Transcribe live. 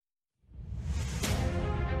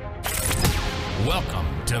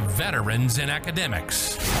Welcome to Veterans in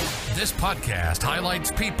Academics. This podcast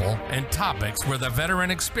highlights people and topics where the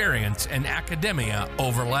veteran experience and academia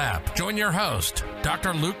overlap. Join your host,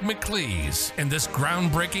 Dr. Luke McLeese, in this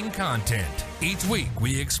groundbreaking content. Each week,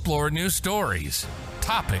 we explore new stories,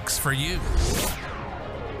 topics for you.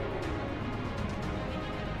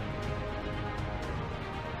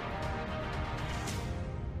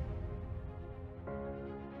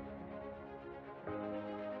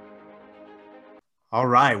 All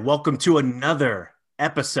right, welcome to another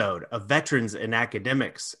episode of Veterans in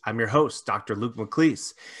Academics. I'm your host, Dr. Luke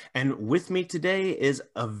McLeese, and with me today is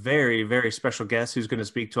a very, very special guest who's going to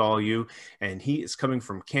speak to all of you, and he is coming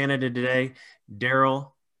from Canada today,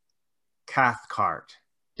 Daryl Cathcart.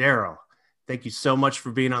 Daryl, thank you so much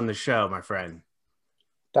for being on the show, my friend.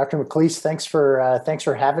 Dr. McLeese, thanks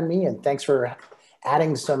for having me, and thanks for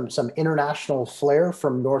adding some international flair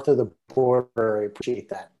from north of the border. I appreciate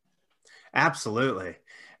that. Absolutely.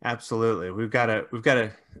 Absolutely. We've got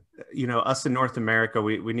to, us in North America,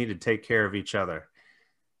 we need to take care of each other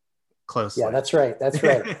closely. Yeah, that's right. That's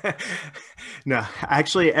right. No,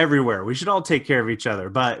 actually everywhere. We should all take care of each other,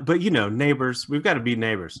 but neighbors, we've got to be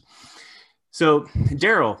neighbors. So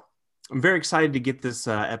Daryl, I'm very excited to get this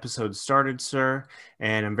episode started, sir.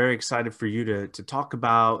 And I'm very excited for you to talk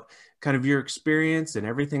about kind of your experience and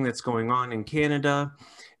everything that's going on in Canada.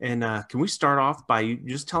 And can we start off by you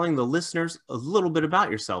just telling the listeners a little bit about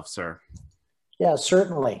yourself, sir? Yeah,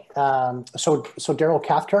 certainly. So Daryl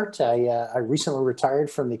Cathcart, I recently retired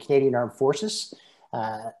from the Canadian Armed Forces,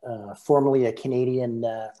 formerly a Canadian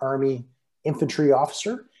Army infantry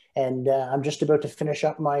officer. And I'm just about to finish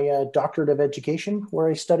up my doctorate of education, where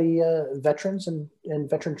I study veterans and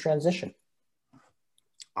veteran transition.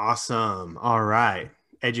 Awesome. All right.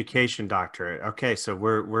 Education doctorate. Okay. So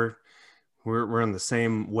we're on the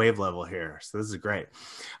same wave level here. So this is great.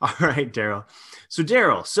 All right, Daryl.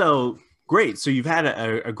 So great. So you've had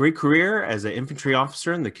a great career as an infantry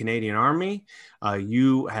officer in the Canadian Army.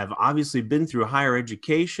 You have obviously been through higher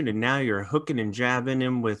education, and now you're hooking and jabbing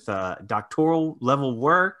in with doctoral level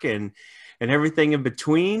work and everything in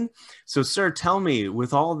between. So, sir, tell me,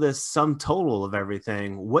 with all this sum total of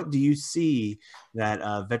everything, what do you see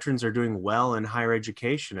that veterans are doing well in higher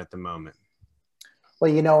education at the moment?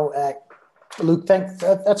 Well, Luke,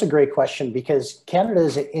 that's a great question, because Canada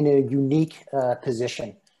is in a unique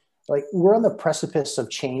position. Like, we're on the precipice of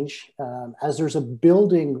change as there's a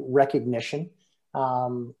building recognition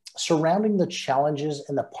surrounding the challenges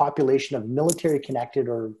and the population of military connected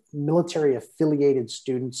or military affiliated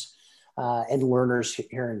students and learners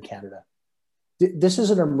here in Canada. This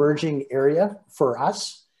is an emerging area for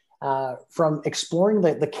us, from exploring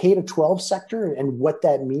the K-12 sector and what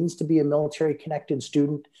that means to be a military connected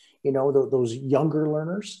student, those younger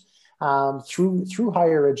learners, through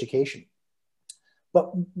higher education.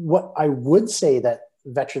 But what I would say that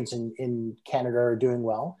veterans in Canada are doing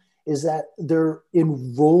well is that they're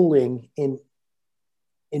enrolling in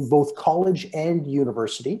both college and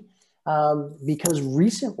university, because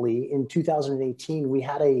recently in 2018, we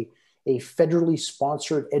had a federally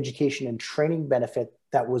sponsored education and training benefit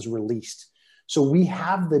that was released. So we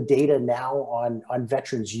have the data now on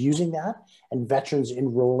veterans using that and veterans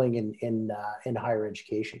enrolling in higher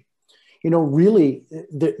education. Really,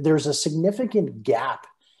 there's a significant gap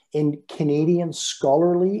in Canadian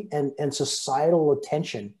scholarly and societal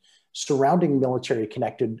attention surrounding military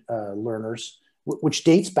connected learners, which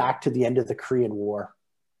dates back to the end of the Korean War.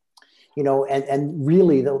 And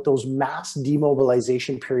really those mass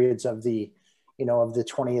demobilization periods of the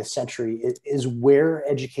 20th century is where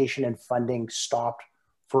education and funding stopped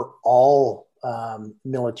for all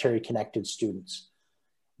military connected students.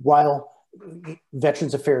 While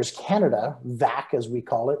Veterans Affairs Canada, VAC as we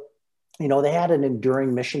call it, they had an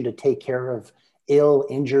enduring mission to take care of ill,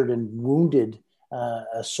 injured, and wounded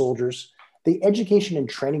soldiers. The education and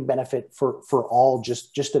training benefit for all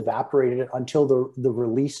just evaporated until the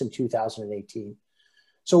release in 2018.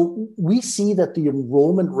 So we see that the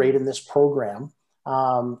enrollment rate in this program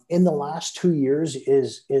in the last 2 years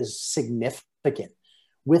is significant,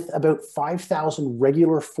 with about 5,000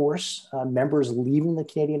 regular force members leaving the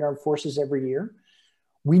Canadian Armed Forces every year.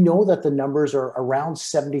 We know that the numbers are around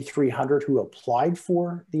 7,300 who applied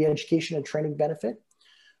for the education and training benefit,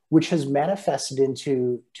 which has manifested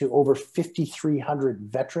into over 5,300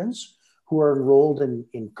 veterans who are enrolled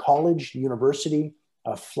in college, university,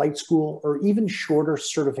 flight school, or even shorter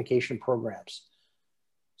certification programs.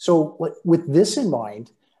 So with this in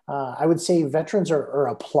mind, I would say veterans are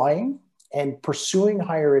applying and pursuing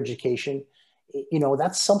higher education.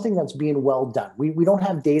 That's something that's being well done. We don't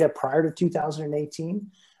have data prior to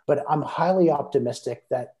 2018, but I'm highly optimistic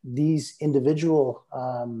that these individual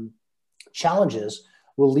challenges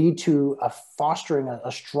will lead to fostering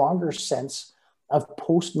a stronger sense of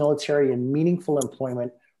post-military and meaningful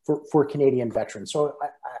employment for Canadian veterans. So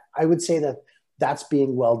I would say that that's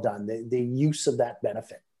being well done, the use of that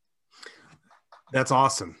benefit. That's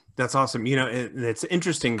awesome. That's awesome. You know, it's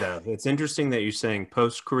interesting though. It's interesting that you're saying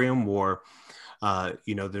post-Korean War,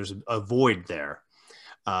 you know, there's a void there.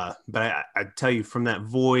 But I tell you, from that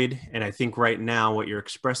void, and I think right now what you're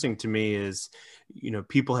expressing to me is, you know,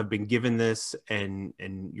 people have been given this, and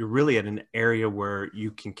you're really at an area where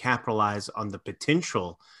you can capitalize on the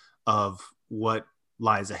potential of what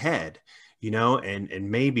lies ahead, you know,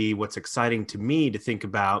 and maybe what's exciting to me to think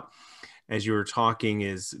about as you were talking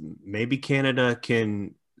is maybe Canada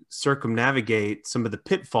can circumnavigate some of the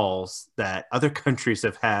pitfalls that other countries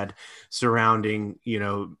have had surrounding, you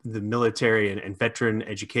know, the military and veteran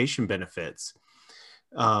education benefits.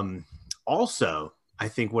 Also, I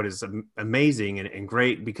think what is amazing and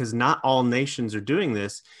great, because not all nations are doing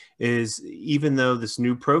this, is even though this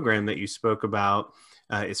new program that you spoke about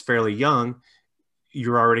is fairly young,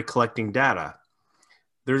 you're already collecting data.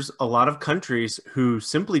 There's a lot of countries who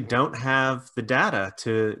simply don't have the data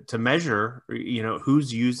to measure, you know,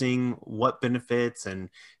 who's using what benefits and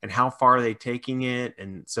how far are they taking it.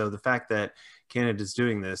 And so the fact that Canada's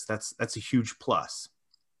doing this, that's a huge plus.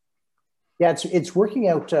 Yeah, it's working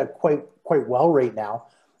out quite well right now.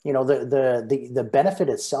 You know, the benefit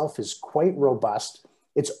itself is quite robust.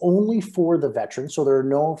 It's only for the veterans, so there are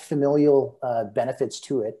no familial benefits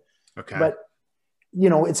to it. Okay. But you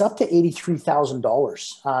know, it's up to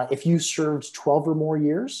 $83,000 if you served 12 or more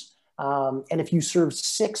years, and if you served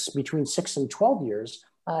between 6 and 12 years,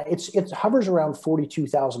 it hovers around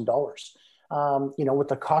 $42,000. You know, with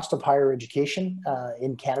the cost of higher education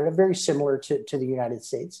in Canada, very similar to the United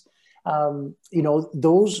States. You know,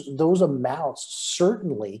 those amounts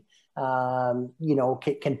certainly, you know,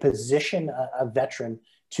 can position a veteran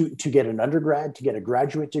to get an undergrad, to get a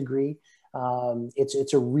graduate degree.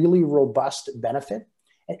 It's a really robust benefit.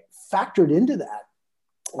 And factored into that,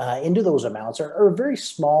 into those amounts are a very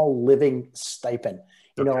small living stipend.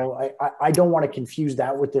 You know, I don't want to confuse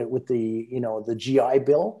that with the you know, the GI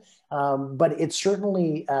Bill, but it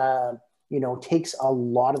certainly you know, takes a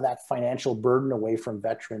lot of that financial burden away from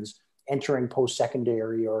veterans entering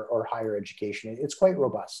post-secondary or higher education. It's quite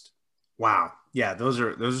robust. Wow. Yeah, those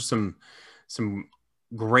are some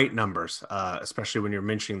great numbers, especially when you're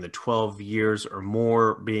mentioning the 12 years or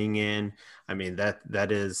more being in. I mean, that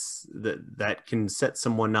can set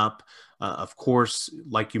someone up. Of course,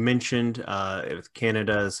 like you mentioned, with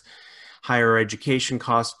Canada's higher education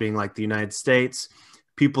costs being like the United States,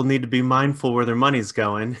 people need to be mindful where their money's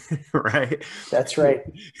going, right? That's right.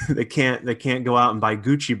 They can't go out and buy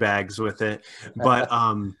Gucci bags with it. But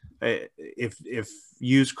if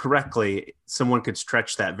used correctly, someone could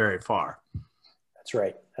stretch that very far. That's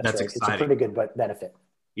right. That's right. exciting. It's a pretty good benefit.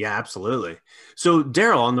 Yeah, absolutely. So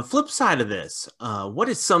Daryl, on the flip side of this, what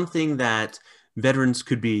is something that veterans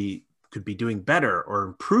could be doing better or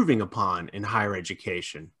improving upon in higher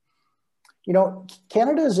education? You know,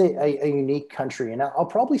 Canada is a unique country, and I'll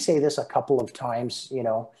probably say this a couple of times. You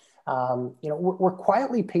know, we're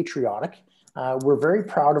quietly patriotic. We're very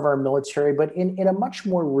proud of our military, but in a much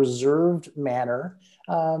more reserved manner.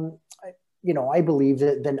 You know, I believe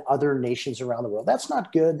that than other nations around the world. That's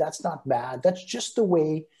not good. That's not bad. That's just the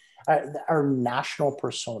way our national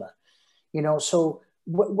persona. You know, so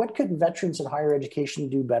what could veterans in higher education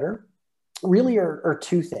do better? Really are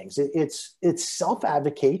two things. It's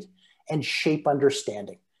self-advocate and shape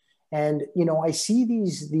understanding. And, you know, I see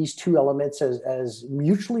these two elements as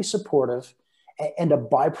mutually supportive and a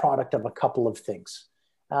byproduct of a couple of things.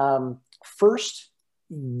 First,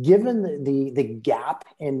 given the gap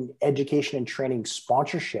in education and training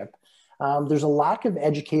sponsorship, there's a lack of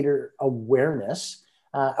educator awareness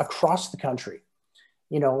across the country.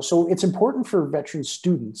 You know, so it's important for veteran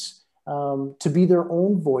students to be their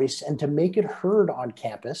own voice and to make it heard on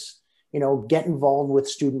campus. You know, get involved with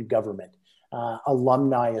student government,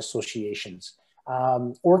 alumni associations,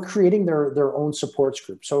 or creating their own supports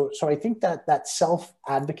group. So I think that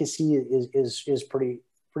self-advocacy is pretty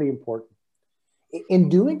important. In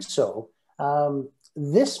doing so,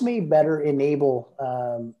 this may better enable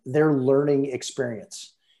their learning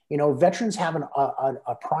experience. You know, veterans have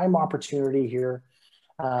a prime opportunity here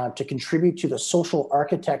to contribute to the social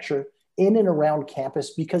architecture in and around campus,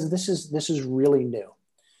 because this is really new.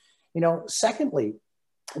 You know, secondly,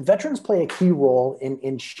 veterans play a key role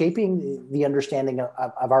in shaping the understanding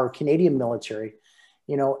of our Canadian military,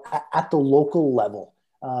 you know, at the local level,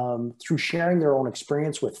 through sharing their own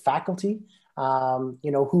experience with faculty,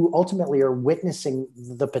 who ultimately are witnessing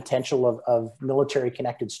the potential of military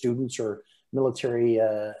connected students or military,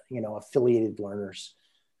 affiliated learners.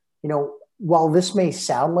 While this may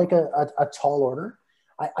sound like a tall order,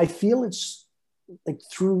 I feel it's like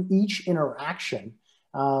through each interaction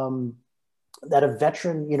that a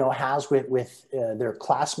veteran, has with their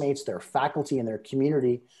classmates, their faculty, and their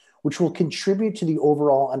community, which will contribute to the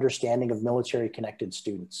overall understanding of military connected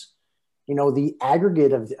students. The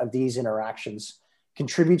aggregate of these interactions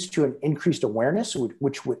contributes to an increased awareness,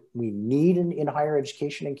 which we need in higher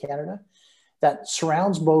education in Canada, that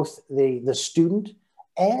surrounds both the student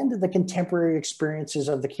and the contemporary experiences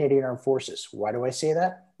of the Canadian Armed Forces. Why do I say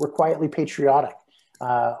that? We're quietly patriotic.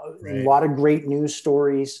 A lot of great news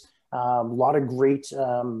stories, a lot of great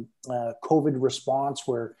COVID response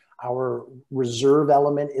where our reserve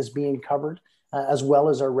element is being covered, as well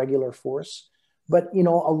as our regular force. But, a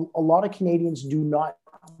lot of Canadians do not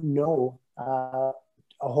know a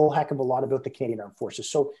whole heck of a lot about the Canadian Armed Forces.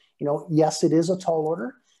 So, yes, it is a tall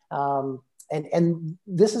order. And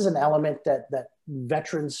this is an element that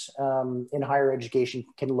veterans in higher education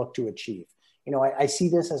can look to achieve. I see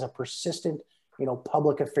this as a persistent,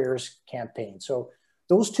 public affairs campaign. So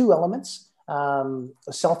those two elements,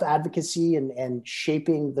 self-advocacy and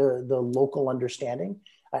shaping the local understanding,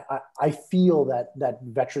 I feel that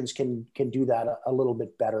veterans can do that a little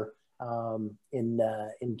bit better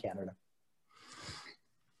in Canada.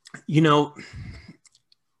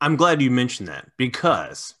 I'm glad you mentioned that,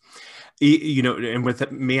 because and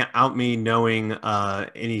without me knowing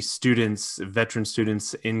any students, veteran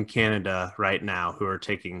students in Canada right now who are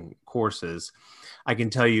taking courses, I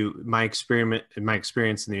can tell you my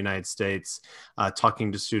experience in the United States,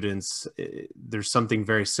 talking to students, there's something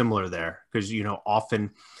very similar there. Because,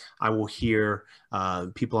 often I will hear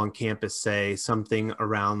people on campus say something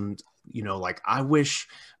around, like, I wish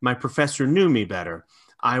my professor knew me better.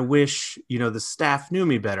 I wish, the staff knew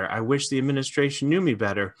me better. I wish the administration knew me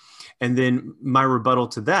better. And then my rebuttal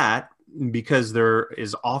to that, because there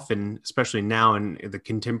is often, especially now in the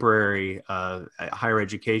contemporary higher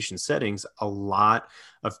education settings, a lot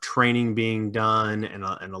of training being done and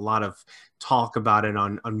a lot of talk about it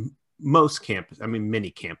on most campuses. I mean,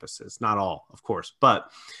 many campuses, not all, of course.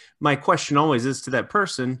 But my question always is to that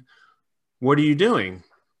person, what are you doing?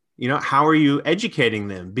 How are you educating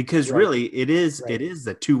them? Because really it is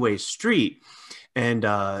a two-way street. And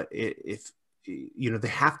if they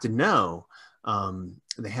have to know,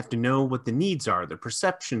 what the needs are, the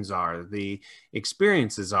perceptions are, the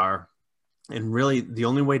experiences are. And really the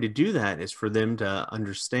only way to do that is for them to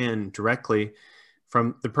understand directly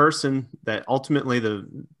from the person that ultimately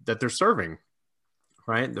that they're serving,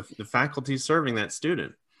 right? The faculty serving that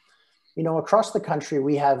student. Across the country,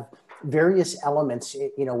 we have various elements,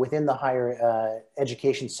 within the higher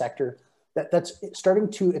education sector that's starting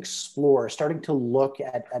to explore, starting to look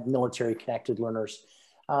at military connected learners,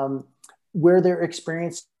 where their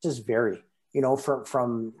experiences vary,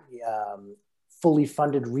 from fully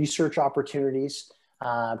funded research opportunities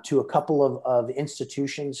to a couple of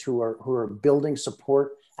institutions who are building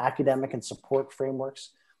support, academic and support frameworks,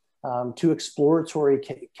 to exploratory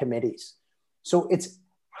committees. So it's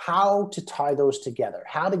how to tie those together,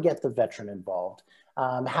 how to get the veteran involved,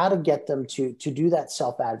 how to get them to do that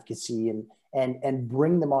self-advocacy and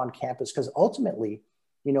bring them on campus. Because ultimately,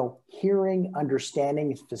 hearing,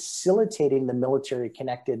 understanding, facilitating the military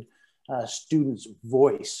connected student's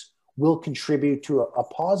voice will contribute to a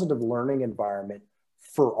positive learning environment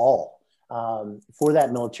for all, for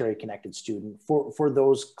that military connected student, for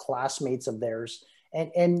those classmates of theirs,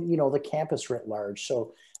 and the campus writ large.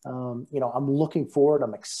 So I'm looking forward.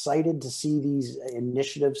 I'm excited to see these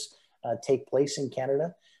initiatives take place in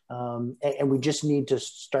Canada. And we just need to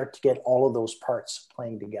start to get all of those parts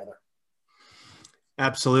playing together.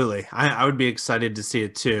 Absolutely. I would be excited to see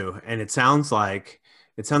it too. And it sounds like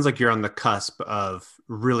you're on the cusp of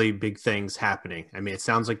really big things happening. I mean, it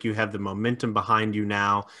sounds like you have the momentum behind you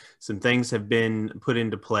now. Some things have been put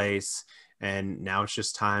into place, and now it's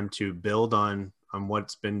just time to build on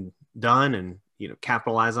what's been done and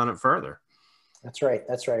capitalize on it further. That's right.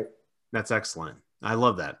 That's excellent. I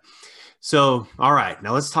love that. So, all right,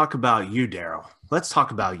 now let's talk about you, Daryl.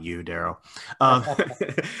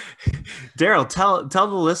 Daryl, tell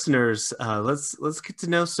the listeners. Let's get to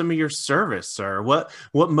know some of your service, sir. What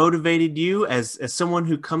motivated you as someone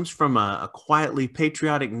who comes from a quietly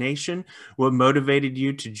patriotic nation? What motivated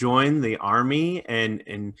you to join the Army?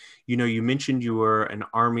 And you mentioned you were an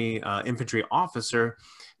Army infantry officer.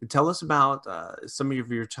 Tell us about some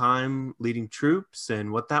of your time leading troops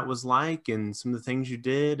and what that was like, and some of the things you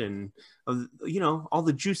did, and all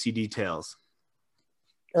the juicy details.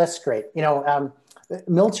 That's great.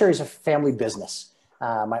 Military is a family business.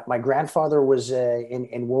 My grandfather was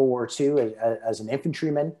in World War II as an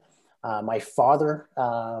infantryman. My father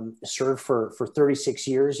served for 36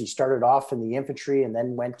 years. He started off in the infantry and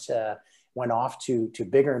then went off to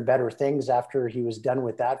bigger and better things after he was done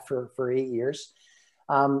with that for 8 years.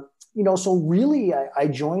 So really, I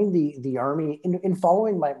joined the Army in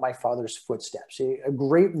following my father's footsteps. A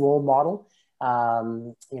great role model.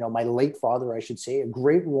 My late father, I should say, a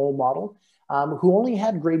great role model, who only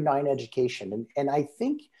had grade 9 education. And I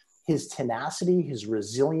think his tenacity, his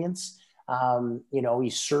resilience, he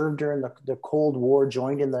served during the Cold War,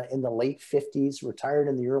 joined in the late 50s, retired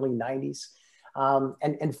in the early 90s,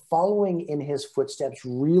 and following in his footsteps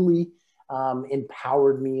really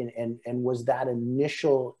empowered me and was that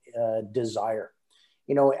initial desire.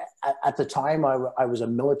 At the time I was a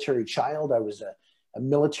military child. I was a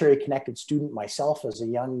military connected student myself as a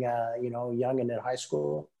young and in high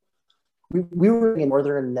school. We were in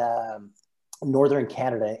northern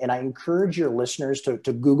Canada, and I encourage your listeners to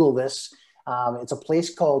Google this. It's a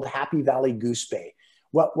place called Happy Valley Goose Bay.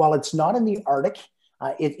 While it's not in the Arctic,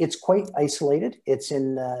 it's quite isolated. It's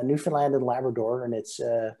in Newfoundland and Labrador, and it's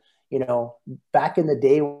back in the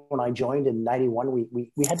day when I joined in '91,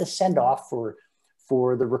 we had to send off for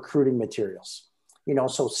the recruiting materials.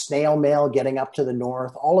 So snail mail, getting up to the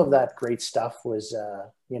north, all of that great stuff was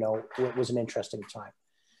an interesting time.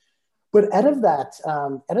 But out of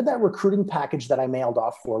that recruiting package that I mailed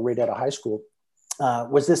off for right out of high school,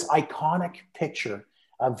 was this iconic picture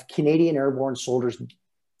of Canadian airborne soldiers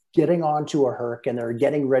getting onto a Herc and they're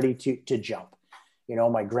getting ready to jump.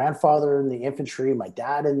 My grandfather in the infantry, my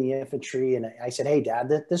dad in the infantry. And I said, "Hey, Dad,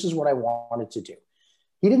 this is what I wanted to do."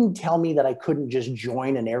 He didn't tell me that I couldn't just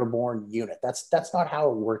join an airborne unit. That's not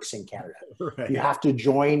how it works in Canada. Right. You have to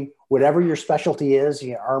join whatever your specialty is,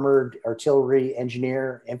 armored, artillery,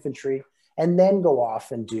 engineer, infantry, and then go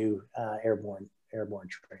off and do airborne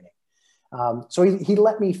training. So he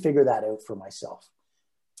let me figure that out for myself.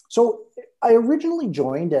 So I originally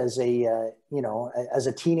joined as a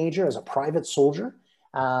teenager, as a private soldier,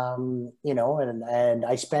 and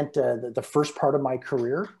I spent the first part of my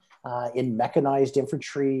career in mechanized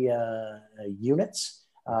infantry units.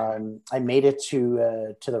 I made it to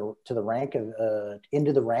the rank of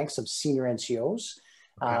into the ranks of senior NCOs,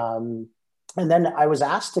 okay. And then I was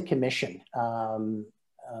asked to commission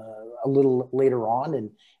a little later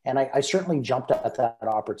on, and I certainly jumped at that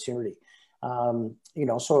opportunity.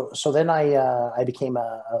 So then I became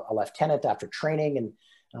a lieutenant after training, and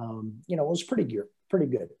it was pretty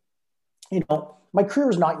good. My career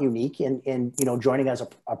is not unique in joining as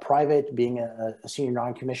a private, being a senior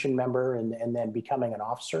non-commissioned member, and then becoming an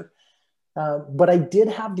officer. But I did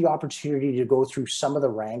have the opportunity to go through some of the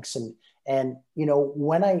ranks, and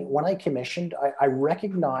when I commissioned, I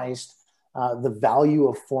recognized the value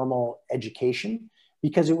of formal education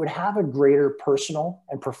because it would have a greater personal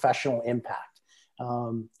and professional impact.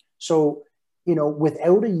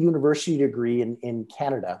 Without a university degree in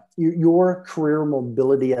Canada, your career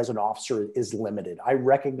mobility as an officer is limited. I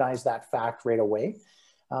recognize that fact right away.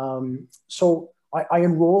 So I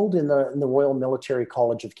enrolled in the Royal Military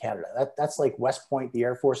College of Canada. That's like West Point, the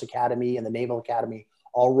Air Force Academy, and the Naval Academy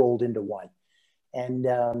all rolled into one. And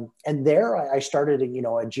there I started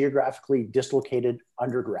a geographically dislocated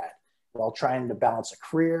undergrad while trying to balance a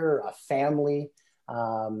career, a family,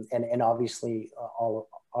 and obviously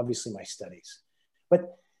my studies.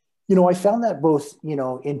 But I found that both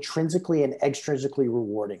intrinsically and extrinsically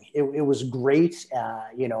rewarding. It was great.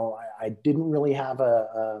 I didn't really have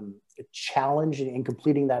a challenge in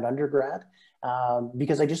completing that undergrad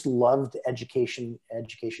because I just loved education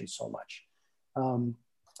so much.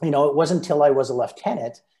 It wasn't until I was a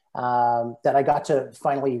lieutenant that I got to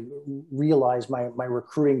finally realize my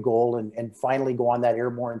recruiting goal and finally go on that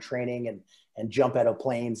airborne training and jump out of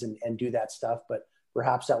planes and do that stuff. But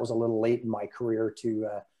perhaps that was a little late in my career to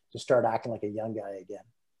start acting like a young guy again.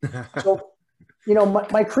 So,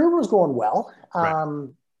 my career was going well.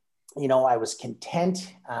 I was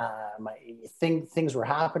content. Things were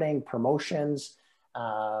happening, promotions.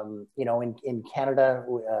 In Canada,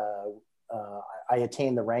 I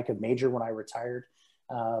attained the rank of major when I retired.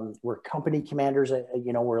 We're company commanders,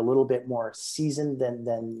 we're a little bit more seasoned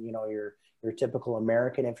than your typical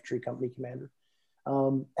American infantry company commander.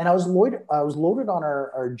 And I was loaded on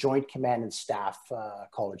our Joint Command and Staff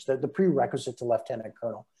college, the prerequisite to Lieutenant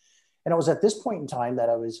Colonel. And it was at this point in time that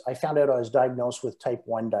I found out I was diagnosed with type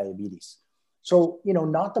 1 diabetes. So,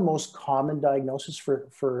 not the most common diagnosis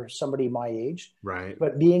for somebody my age, right?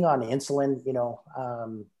 But being on insulin,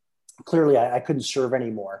 clearly I couldn't serve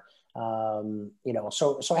anymore. You know,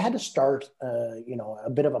 so I had to start, you know, a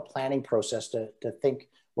bit of a planning process to think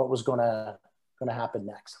what was going to happen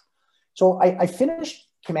next. So I finished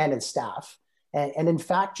command and staff. And in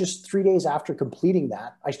fact, just 3 days after completing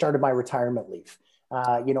that, I started my retirement leave.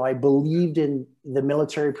 You know, I believed in the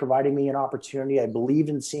military providing me an opportunity. I believed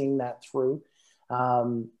in seeing that through.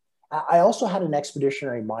 I also had an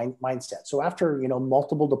expeditionary mindset. So after, you know,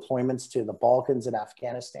 multiple deployments to the Balkans and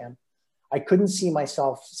Afghanistan, I couldn't see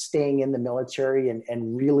myself staying in the military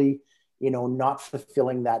and really, you know, not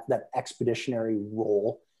fulfilling that expeditionary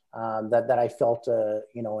role that I felt,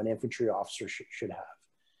 you know, an infantry officer should have.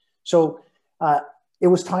 So it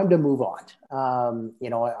was time to move on. You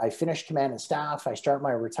know, I finished command and staff. I start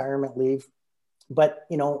my retirement leave, but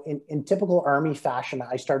you know, in typical Army fashion,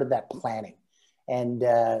 I started that planning and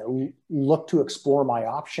looked to explore my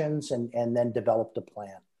options and then developed a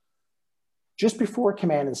plan. Just before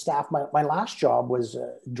command and staff, my last job was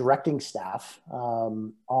directing staff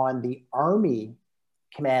on the Army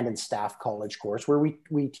Command and Staff College course, where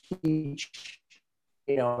we teach,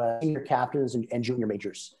 you know, senior captains and junior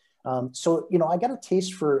majors. So, you know, I got a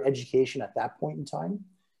taste for education at that point in time.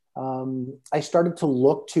 I started to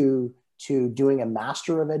look to doing a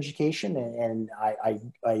Master of Education, and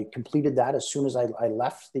I completed that as soon as I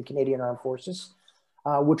left the Canadian Armed Forces,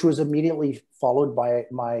 which was immediately followed by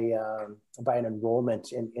an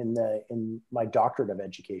enrollment in my Doctorate of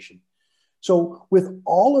Education. So with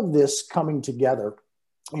all of this coming together,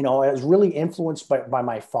 you know, I was really influenced by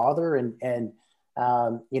my father and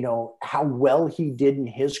you know, how well he did in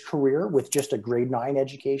his career with just a grade 9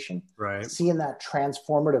 education, right? Seeing that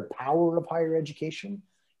transformative power of higher education,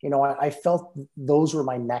 you know, I felt those were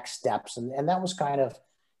my next steps. And that was kind of,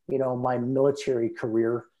 you know, my military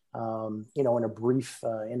career, you know, in a brief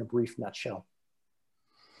nutshell.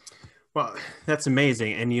 Well, that's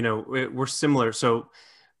amazing. And, you know, we're similar. So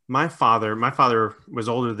my father was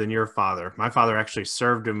older than your father. My father actually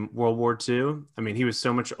served in World War II. I mean, he was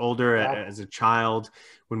so much older. Wow. As a child.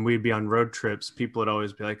 When we'd be on road trips, people would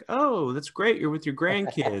always be like, "Oh, that's great. You're with your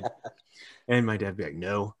grandkid." And my dad would be like,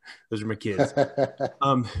 "No, those are my kids."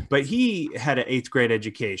 But he had an 8th grade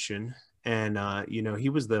education. And, you know, he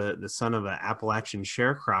was the son of an Appalachian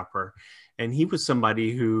sharecropper. And he was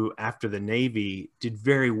somebody who, after the Navy, did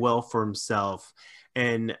very well for himself.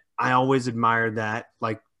 And I always admired that.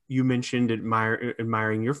 Like you mentioned,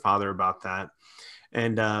 admiring your father about that.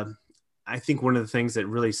 And I think one of the things that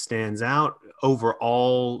really stands out over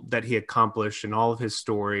all that he accomplished and all of his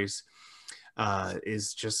stories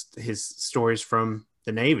is just his stories from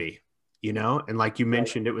the Navy, you know? And like you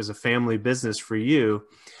mentioned, it was a family business for you.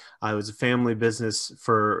 It was a family business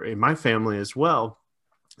in my family as well.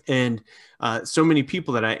 And so many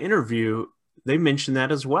people that I interview, they mention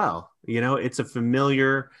that as well. You know, it's a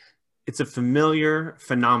familiar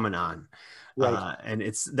phenomenon. Right. And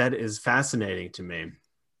that is fascinating to me.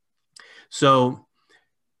 So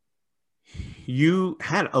you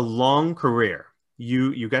had a long career.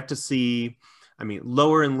 You got to see, I mean,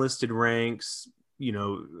 lower enlisted ranks, you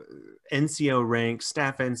know, NCO ranks,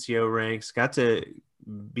 staff NCO ranks, got to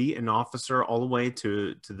be an officer all the way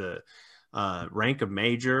to the rank of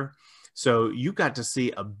major. So you got to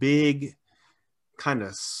see a big kind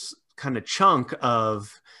of chunk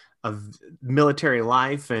of military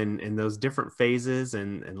life and those different phases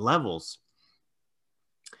and levels.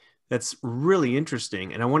 That's really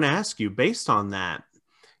interesting. And I want to ask you, based on that,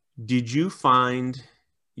 did you find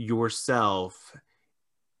yourself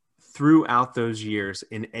throughout those years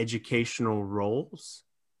in educational roles?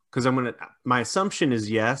 Because my assumption is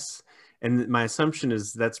yes. And my assumption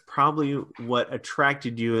is that's probably what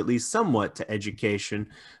attracted you at least somewhat to education,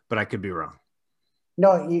 but I could be wrong.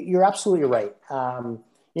 No, you're absolutely right.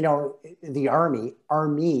 You know, the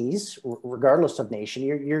armies, regardless of nation,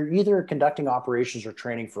 you're either conducting operations or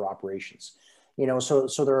training for operations. You know, so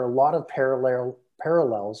there are a lot of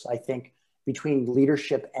parallels, I think, between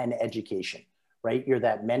leadership and education, right? You're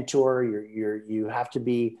that mentor. You have to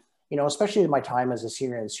be, you know, especially in my time as a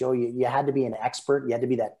senior NCO, you had to be an expert. You had to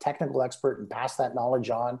be that technical expert and pass that knowledge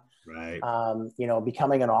on. Right. You know,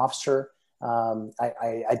 becoming an officer.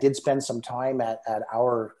 I did spend some time at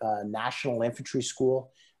our National Infantry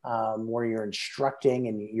School where you're instructing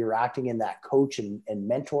and you're acting in that coach and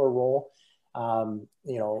mentor role. You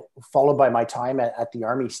know, followed by my time at the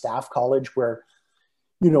Army Staff College, where,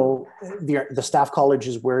 you know, the Staff College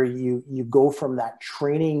is where you go from that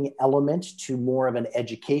training element to more of an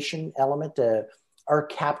education element. Our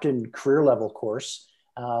captain career level course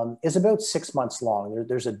is about 6 months long.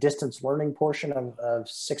 There's a distance learning portion of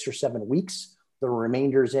 6 or 7 weeks. The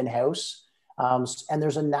remainder's in-house. And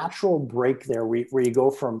there's a natural break there where you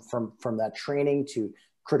go from that training to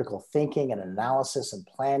critical thinking and analysis and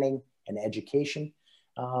planning and education.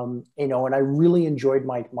 And I really enjoyed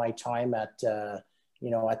my time at the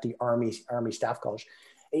Army Staff College.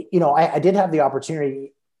 I did have the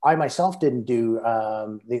opportunity. I myself didn't do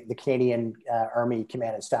the Canadian Army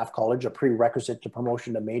Command and Staff College, a prerequisite to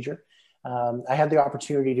promotion to major. I had the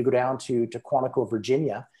opportunity to go down to Quantico,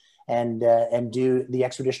 Virginia, and do the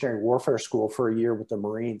Expeditionary Warfare School for a year with the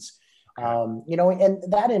Marines. And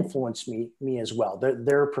that influenced me as well.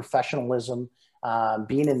 Their professionalism,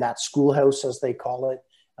 being in that schoolhouse, as they call it.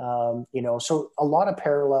 So a lot of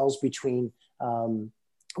parallels between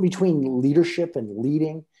leadership and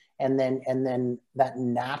leading, and then that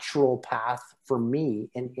natural path for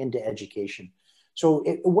me into education. So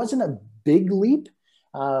it wasn't a big leap.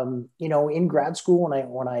 In grad school,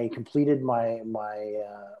 when I completed my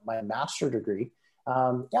master degree,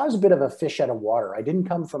 I was a bit of a fish out of water. I didn't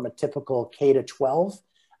come from a typical K to 12,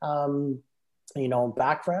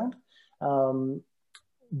 background.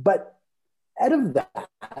 But out of that,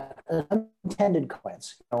 an unintended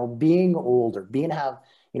consequence, being older,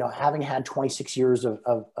 having had 26 years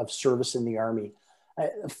of service in the Army,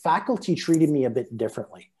 faculty treated me a bit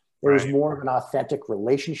differently. There was more of an authentic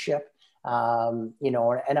relationship. And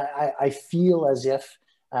I feel as if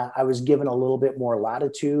I was given a little bit more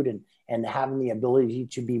latitude and having the ability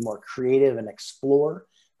to be more creative and explore.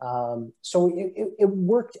 So it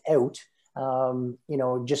worked out,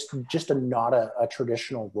 just not a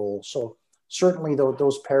traditional role. So certainly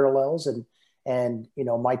those parallels and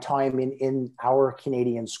my time in our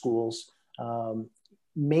Canadian schools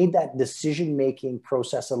made that decision-making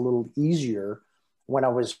process a little easier when I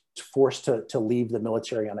was forced to leave the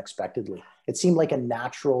military unexpectedly. It seemed like a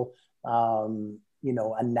natural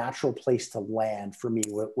place to land for me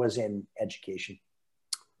was in education.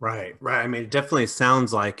 Right. I mean, it definitely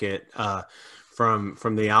sounds like it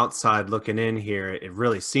from the outside looking in here. It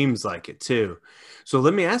really seems like it too. So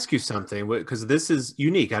let me ask you something, because this is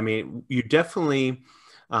unique. I mean, you definitely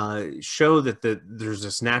show that there's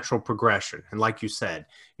this natural progression. And like you said,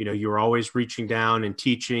 you're always reaching down and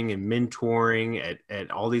teaching and mentoring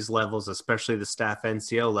at all these levels, especially the staff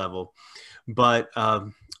NCO level. But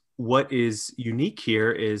what is unique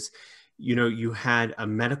here is, you had a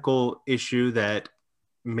medical issue that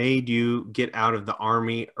made you get out of the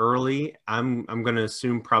Army early. I'm going to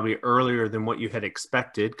assume probably earlier than what you had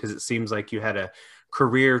expected, because it seems like you had a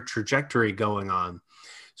career trajectory going on.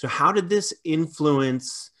 So how did this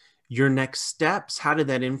influence your next steps? How did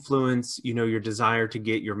that influence, your desire to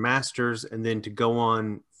get your master's and then to go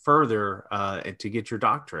on further and to get your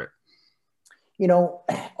doctorate?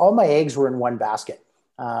 All my eggs were in one basket.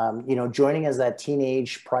 Joining as that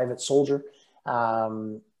teenage private soldier,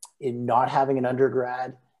 in not having an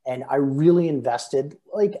undergrad. And I really invested,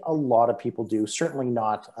 like a lot of people do, certainly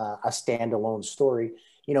not a standalone story,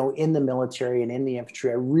 in the military and in the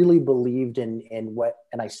infantry. I really believed in what,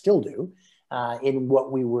 and I still do, in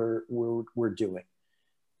what we were doing.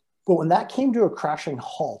 But when that came to a crashing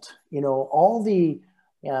halt, all the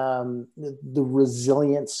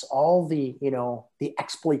resilience, all the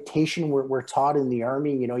exploitation we're taught in the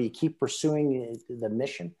Army, you keep pursuing the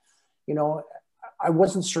mission, I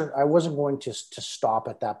wasn't certain, I wasn't going to stop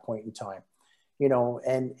at that point in time,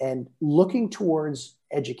 and looking towards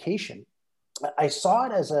education, I saw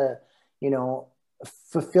it as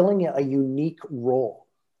fulfilling a unique role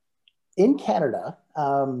in Canada.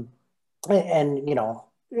 In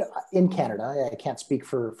Canada, I can't speak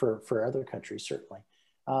for other countries, certainly.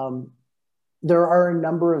 There are a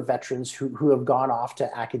number of veterans who have gone off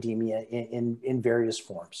to academia in various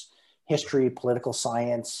forms, history, political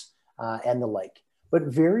science, and the like. But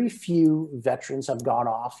very few veterans have gone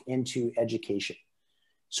off into education.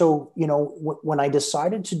 So, when I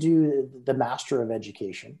decided to do the Master of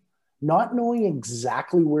Education, not knowing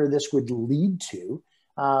exactly where this would lead to,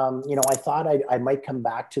 I thought I might come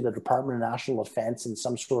back to the Department of National Defense in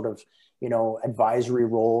some sort of, advisory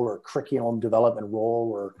role or curriculum development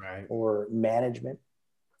role or management.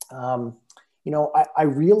 I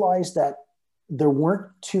realized that there weren't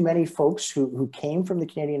too many folks who came from the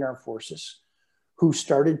Canadian Armed Forces who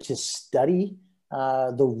started to study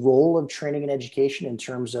the role of training and education in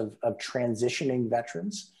terms of transitioning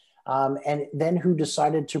veterans, and then who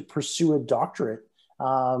decided to pursue a doctorate,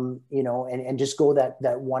 and just go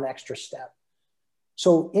that one extra step.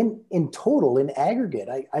 So in total, in aggregate,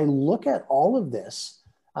 I look at all of this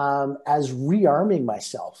as rearming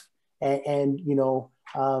myself and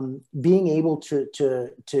being able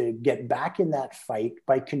to get back in that fight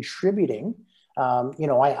by contributing.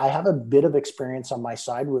 I have a bit of experience on my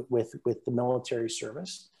side with the military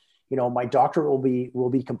service. My doctorate will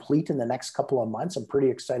be complete in the next couple of months. I'm pretty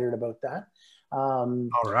excited about that. All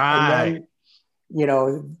And right.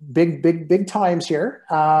 then, big times here.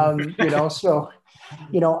 So,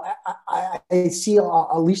 I see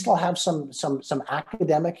at least I'll have some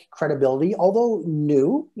academic credibility, although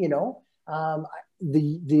new,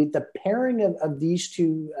 the pairing of these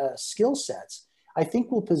two skill sets, I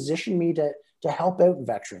think will position me to help out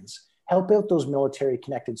veterans, help out those military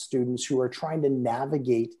connected students who are trying to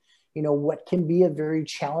navigate, what can be a very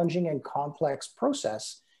challenging and complex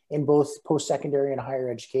process in both post-secondary and higher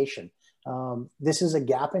education. This is a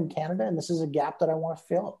gap in Canada, and this is a gap that I want to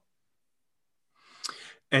fill.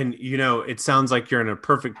 And, it sounds like you're in a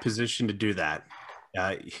perfect position to do that.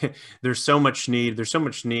 Uh, there's so much need. There's so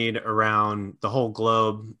much need around the whole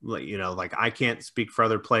globe. Like I can't speak for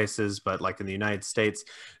other places, but like in the United States,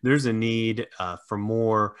 there's a need for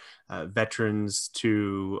more veterans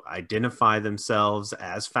to identify themselves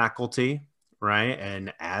as faculty, right?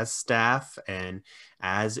 And as staff and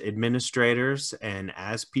as administrators and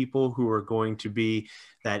as people who are going to be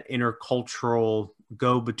that intercultural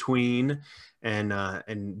go-between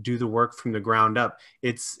and do the work from the ground up.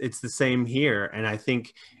 It's the same here. And I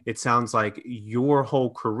think it sounds like your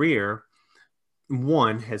whole career,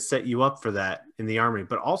 one, has set you up for that in the Army,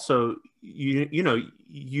 but also,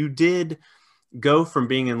 you did go from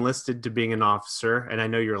being enlisted to being an officer. And I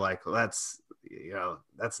know you're like, well, that's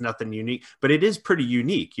nothing unique, but it is pretty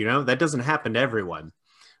unique. That doesn't happen to everyone.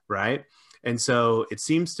 Right. And so it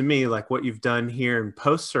seems to me like what you've done here in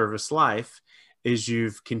post-service life is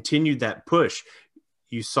you've continued that push.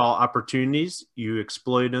 You saw opportunities, you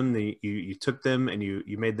exploited them, you took them, and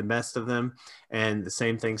you made the best of them. And the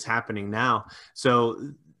same thing's happening now.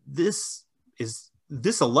 So this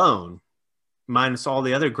alone, minus all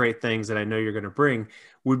the other great things that I know you're going to bring,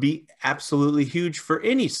 would be absolutely huge for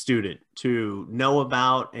any student to know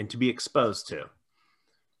about and to be exposed to.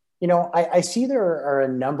 I see there are a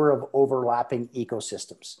number of overlapping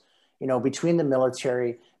ecosystems, between the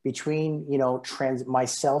military, between,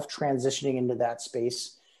 myself transitioning into that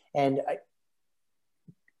space. And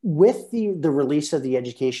with the release of the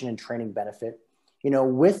education and training benefit,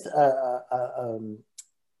 with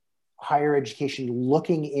higher education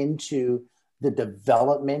looking into the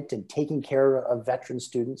development and taking care of veteran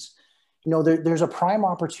students, there's a prime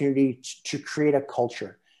opportunity to create a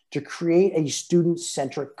culture, to create a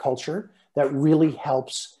student-centric culture that really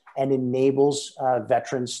helps and enables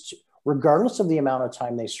veterans, regardless of the amount of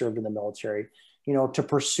time they served in the military, to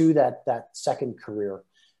pursue that second career.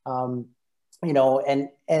 And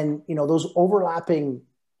those overlapping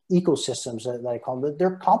ecosystems that I call them,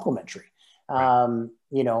 they're complementary.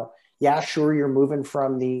 Yeah, sure, you're moving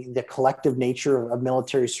from the collective nature of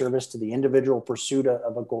military service to the individual pursuit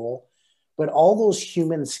of a goal, but all those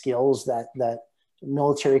human skills that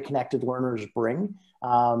military connected learners bring,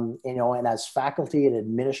 and as faculty and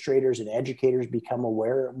administrators and educators become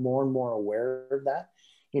more and more aware of that,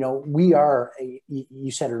 we are, you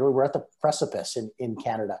said earlier, we're at the precipice in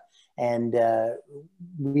Canada, and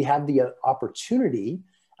we have the opportunity,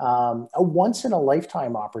 a once in a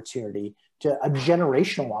lifetime opportunity, a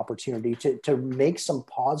generational opportunity to make some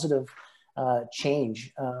positive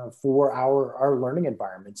change for our learning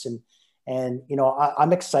environments. And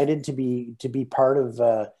I'm excited to be part of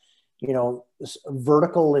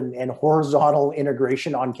vertical and horizontal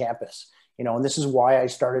integration on campus. And this is why I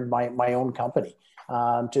started my own company,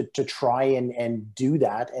 to try and do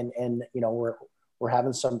that. And we're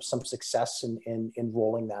having some success in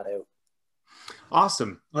rolling that out.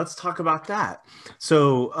 Awesome. Let's talk about that.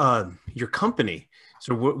 So your company,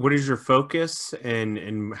 so what is your focus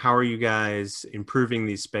and how are you guys improving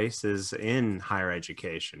these spaces in higher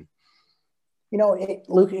education?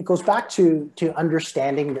 Luke, it goes back to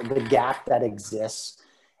understanding the gap that exists.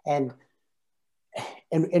 And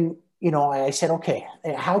I said, okay,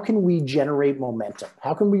 how can we generate momentum?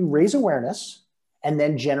 How can we raise awareness and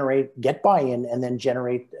then get buy-in and then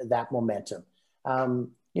generate that momentum?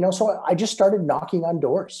 So I just started knocking on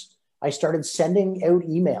doors. I started sending out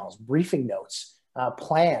emails, briefing notes,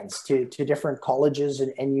 plans to different colleges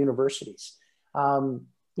and universities.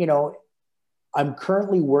 I'm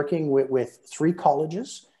currently working with 3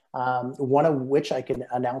 colleges, one of which I can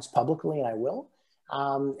announce publicly, and I will.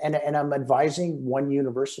 And I'm advising 1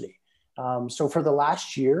 university. So for the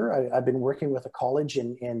last year, I've been working with a college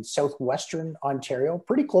in southwestern Ontario,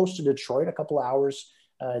 pretty close to Detroit, a couple hours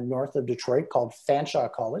north of Detroit, called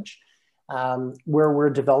Fanshawe College, where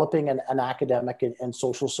we're developing an academic and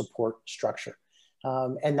social support structure.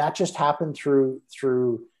 And that just happened through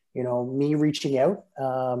me reaching out,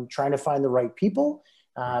 trying to find the right people,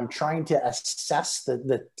 trying to assess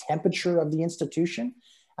the temperature of the institution,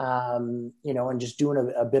 and just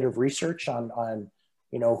doing a bit of research on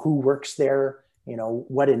who works there,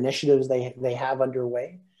 what initiatives they have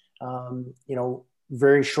underway.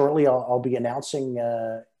 Very shortly, I'll be announcing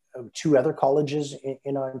two other colleges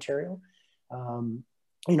in Ontario.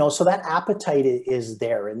 So that appetite is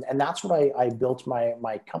there. And that's what I built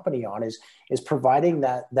my company on is providing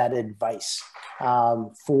that advice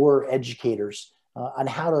for educators on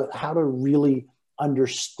how to really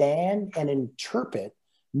understand and interpret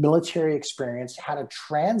military experience, how to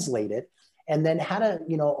translate it, and then how to,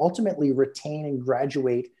 ultimately retain and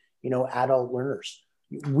graduate, adult learners.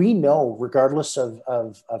 We know, regardless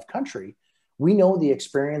of country, we know the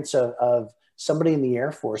experience of somebody in the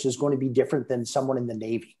Air Force is going to be different than someone in the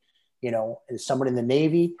Navy. Someone in the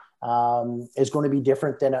Navy is going to be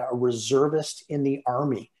different than a reservist in the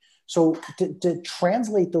Army. So to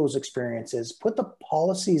translate those experiences, put the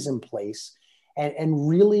policies in place, and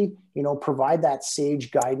really, provide that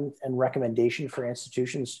sage guidance and recommendation for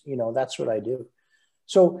institutions, that's what I do.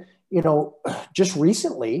 So, just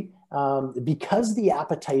recently, because the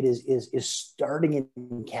appetite is starting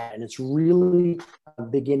in Canada, and it's really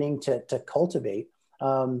beginning to cultivate,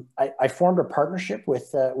 I formed a partnership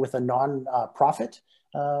with a non-profit,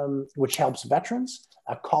 which helps veterans,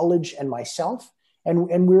 a college, and myself. And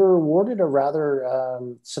we were awarded a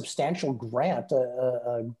rather substantial grant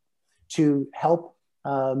to help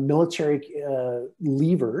military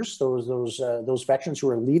leavers, those veterans who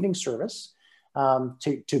are leaving service,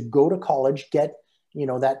 to go to college, get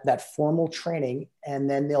that formal training, and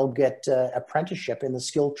then they'll get apprenticeship in the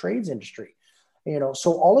skilled trades industry.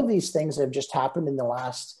 So all of these things have just happened in the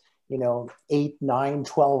last 8, 9,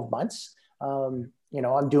 12 months. I'm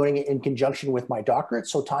doing it in conjunction with my doctorate,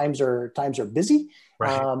 so times are busy,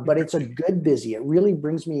 right. But it's a good busy. It really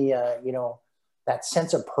brings me that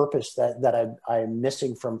sense of purpose that I'm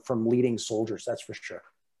missing from leading soldiers. That's for sure.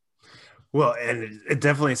 Well, and it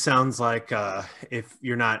definitely sounds like if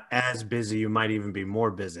you're not as busy, you might even be more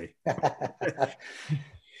busy.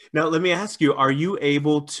 Now, let me ask you: are you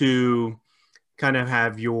able to kind of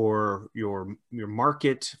have your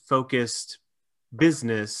market focused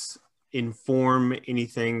business inform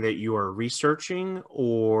anything that you are researching,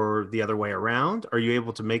 or the other way around? Are you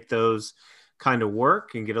able to make those kind of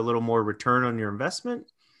work and get a little more return on your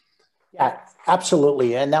investment? Yeah,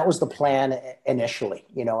 absolutely. And that was the plan initially.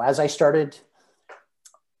 As I started,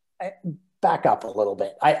 back up a little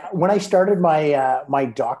bit. When I started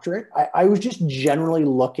my doctorate, I was just generally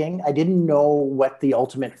looking. I didn't know what the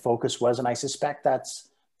ultimate focus was, and I suspect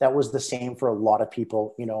that was the same for a lot of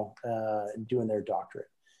people, doing their doctorate.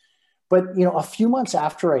 But a few months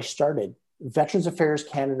after I started, Veterans Affairs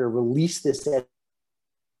Canada released this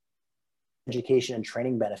education and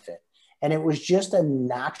training benefit. And it was just a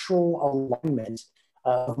natural alignment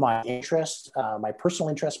of my interests, my personal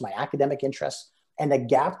interests, my academic interests, and a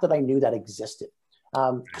gap that I knew that existed.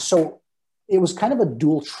 So it was kind of a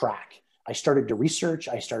dual track. I started to research.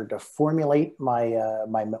 I started to formulate my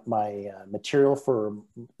material for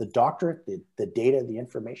the doctorate, the data, the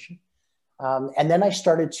information. And then I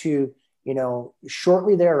started to,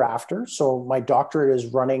 shortly thereafter, so my doctorate is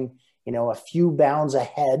running a few bounds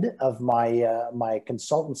ahead of my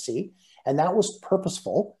consultancy, and that was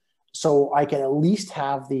purposeful. So I can at least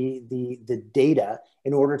have the data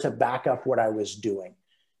in order to back up what I was doing.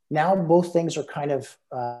 Now both things are kind of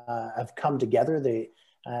have come together.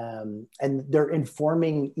 And they're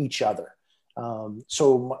informing each other.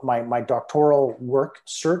 So my doctoral work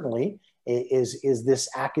certainly is this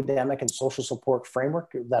academic and social support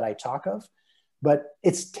framework that I talk of, but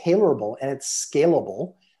it's tailorable and it's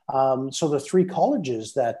scalable. So the three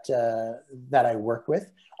colleges that I work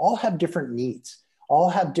with all have different needs, all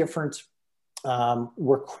have different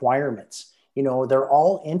requirements. They're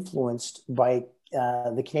all influenced by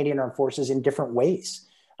the Canadian Armed Forces in different ways,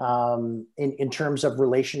 in terms of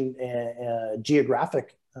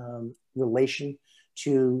geographic relation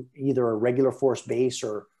to either a regular force base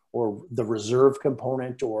or the reserve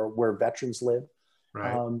component or where veterans live.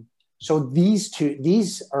 Right. So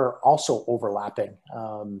these are also overlapping.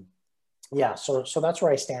 So that's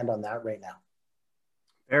where I stand on that right now.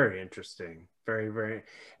 Very interesting. Very, very.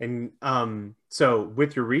 And so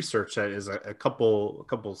with your research, that is a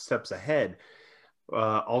couple steps ahead.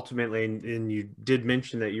 Ultimately, and you did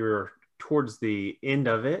mention that you were towards the end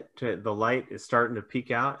of it. The light is starting to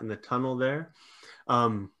peek out in the tunnel there.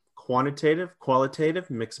 Quantitative, qualitative,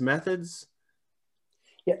 mixed methods.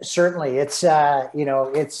 Yeah, certainly. It's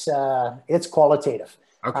it's qualitative.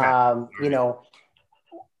 Okay.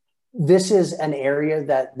 This is an area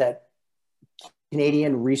that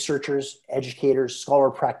Canadian researchers, educators,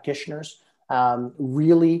 scholar practitioners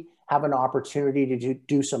really have an opportunity to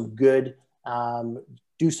do some good,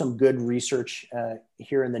 do some good research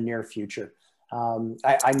here in the near future.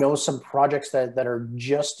 I know some projects that are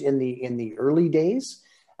just in the early days,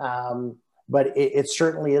 but it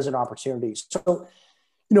certainly is an opportunity. So,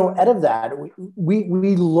 out of that,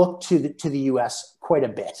 we look to the U.S. quite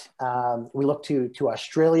a bit. We look to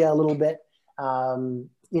Australia a little bit,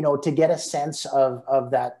 to get a sense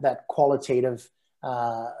of that qualitative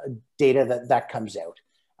data that comes out.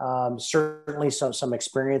 Certainly some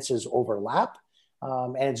experiences overlap,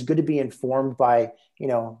 and it's good to be informed by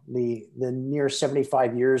the near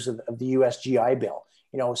 75 years of the U.S. GI Bill.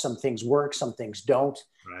 Some things work, some things don't.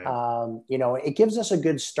 Right. It gives us a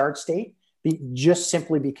good start state. Just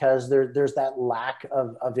simply because there's that lack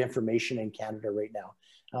of information in Canada right now.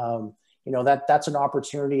 That's an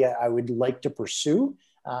opportunity I would like to pursue.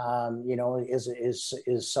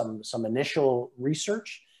 Is some initial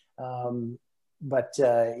research, but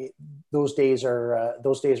those days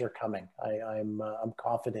are coming. I'm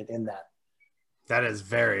confident in that. That is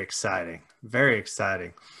very exciting. Very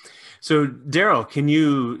exciting. So, Daryl, can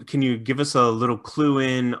you give us a little clue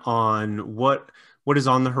in on what is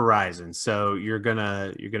on the horizon? So you're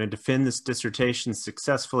gonna defend this dissertation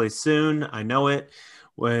successfully soon. I know it.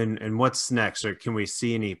 And what's next? Or can we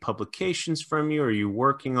see any publications from you? Are you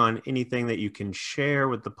working on anything that you can share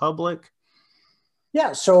with the public?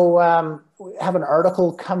 Yeah. So we have an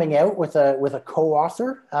article coming out with a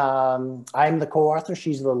co-author. I'm the co-author.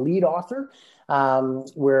 She's the lead author.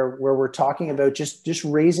 Where we're talking about just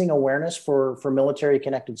raising awareness for military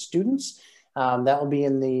connected students. That will be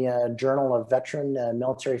in the Journal of Veteran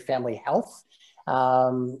Military Family Health,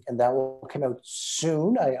 and that will come out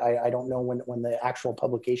soon. I don't know when the actual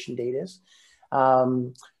publication date is.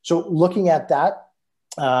 So looking at that,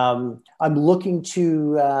 I'm looking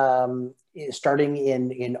to, starting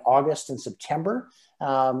in August and September,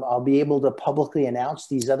 I'll be able to publicly announce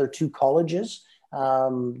these other two colleges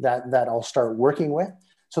that I'll start working with.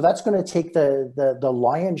 So that's going to take the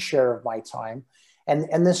lion's share of my time.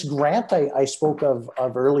 And this grant I spoke of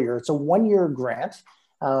earlier, it's a 1-year grant.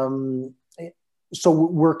 So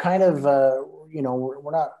we're kind of,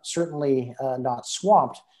 we're not certainly not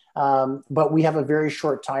swamped, but we have a very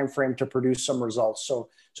short time frame to produce some results. So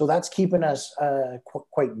that's keeping us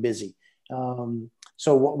quite busy.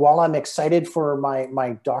 So while I'm excited for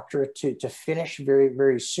my doctorate to finish very,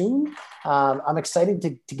 very soon, I'm excited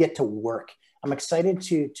to get to work. I'm excited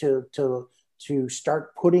to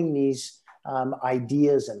start putting these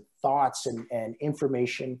ideas and thoughts and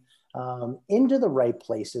information into the right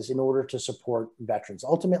places in order to support veterans.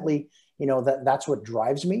 Ultimately, that's what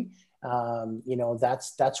drives me.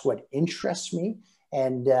 That's what interests me.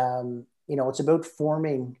 And, it's about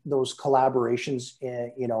forming those collaborations,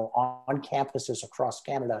 on campuses across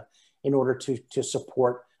Canada in order to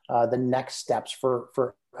support the next steps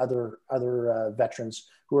for other veterans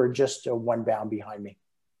who are just one bound behind me.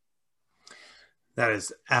 That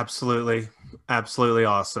is absolutely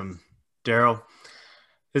awesome. Daryl,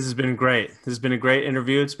 this has been great. This has been a great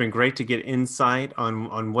interview. It's been great to get insight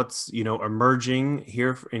on what's, emerging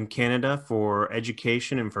here in Canada for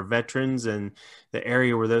education and for veterans, and the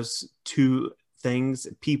area where those two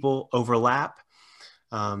people overlap.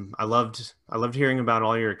 I loved hearing about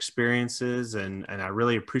all your experiences, and I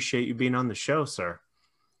really appreciate you being on the show, sir.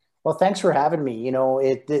 Well, thanks for having me.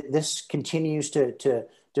 This continues to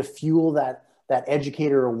fuel that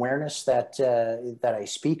educator awareness that I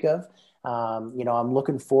speak of. I'm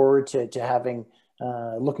looking forward to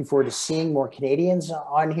seeing more Canadians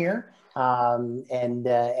on here,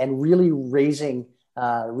 and really raising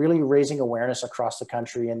awareness across the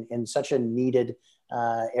country in such a needed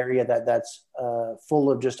area that's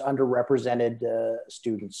full of just underrepresented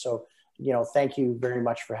students. So, thank you very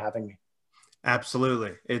much for having me.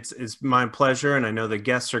 Absolutely. It's my pleasure. And I know the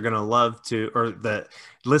guests are going to love to, or the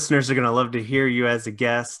listeners are going to love to hear you as a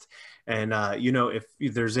guest. And, if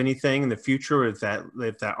there's anything in the future, if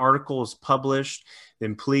that article is published,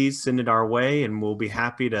 then please send it our way, and we'll be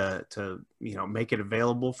happy to make it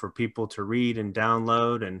available for people to read and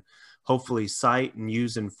download, and hopefully cite and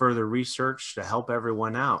use in further research to help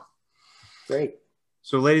everyone out. Great.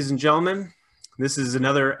 So, ladies and gentlemen, this is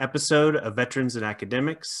another episode of Veterans and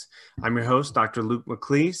Academics. I'm your host, Dr. Luke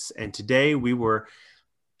McLeese, and today we were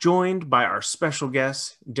joined by our special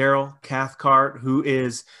guest, Daryl Cathcart, who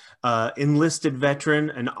is enlisted veteran,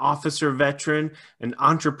 an officer veteran, an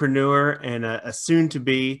entrepreneur, and a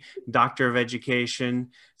soon-to-be doctor of education.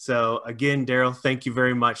 So again, Daryl, thank you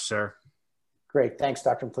very much, sir. Great. Thanks,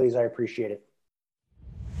 Dr. McLeese. I appreciate it.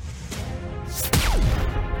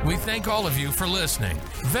 We thank all of you for listening.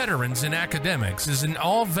 Veterans in Academics is an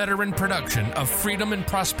all-veteran production of Freedom and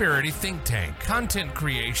Prosperity Think Tank. Content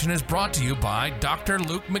creation is brought to you by Dr.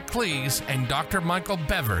 Luke McLeese and Dr. Michael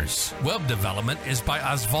Bevers. Web development is by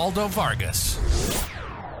Osvaldo Vargas.